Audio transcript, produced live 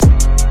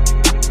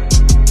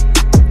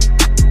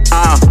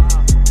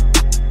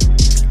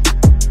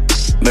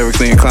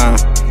time.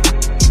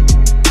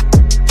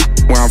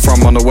 Where I'm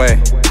from on the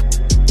way.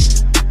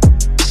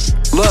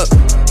 Look,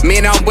 me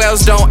and I'm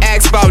Wells don't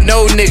ask about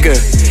no nigga.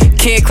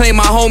 Can't claim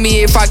my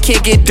homie if I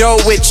can't get dough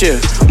with ya.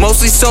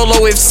 Mostly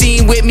solo, if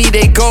seen with me,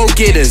 they go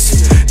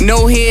getters.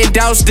 No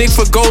handouts, dig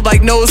for gold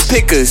like nose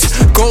pickers.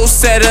 Goal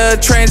setter,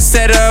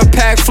 trendsetter,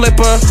 pack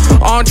flipper.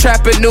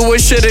 Entrepreneur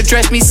should've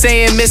dressed me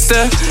saying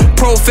Mr.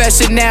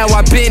 Professional.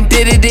 I been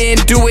did it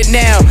and do it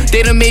now.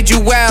 They done made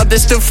you wild,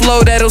 that's the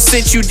flow that'll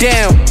sit you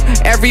down.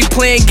 Every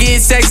plan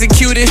gets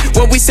executed,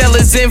 what we sell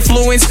is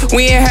influence.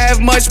 We ain't have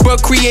much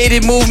but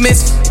created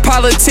movements.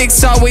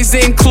 Politics always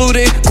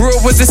included. Grew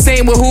up was the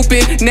same with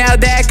hooping. Now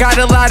that got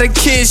a lot of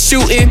kids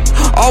shooting.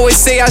 Always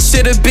say I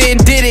should've been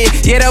did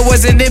it, yet I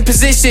wasn't in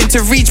position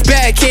to reach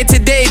back. Here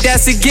today,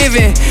 that's a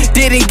given.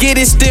 Didn't get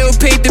it, still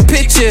paint the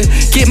picture.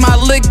 Get my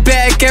lick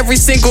back every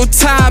single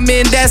time,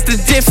 and that's the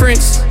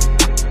difference.